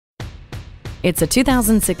It's a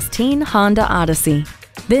 2016 Honda Odyssey.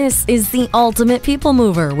 This is the ultimate people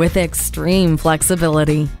mover with extreme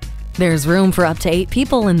flexibility. There's room for up to 8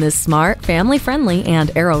 people in this smart, family-friendly, and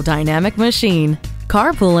aerodynamic machine.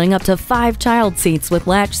 Carpooling up to 5 child seats with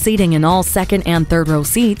latch seating in all second and third row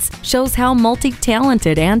seats shows how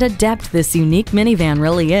multi-talented and adept this unique minivan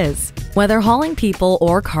really is. Whether hauling people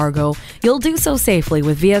or cargo, you'll do so safely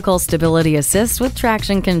with Vehicle Stability Assist with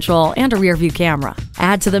traction control and a rear-view camera.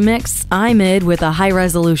 Add to the mix i-MID with a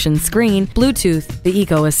high-resolution screen, Bluetooth, the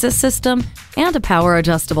Eco Assist system, and a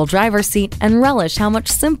power-adjustable driver's seat, and relish how much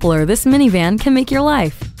simpler this minivan can make your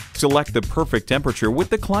life. Select the perfect temperature with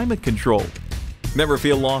the climate control. Never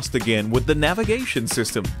feel lost again with the navigation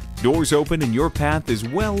system. Doors open and your path is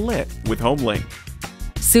well lit with HomeLink.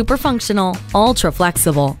 Super functional, ultra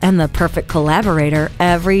flexible, and the perfect collaborator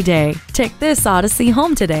every day. Take this Odyssey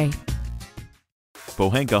home today.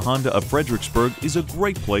 Pohanka Honda of Fredericksburg is a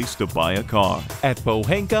great place to buy a car. At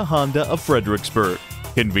Pohanka Honda of Fredericksburg,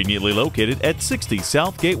 conveniently located at 60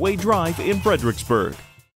 South Gateway Drive in Fredericksburg.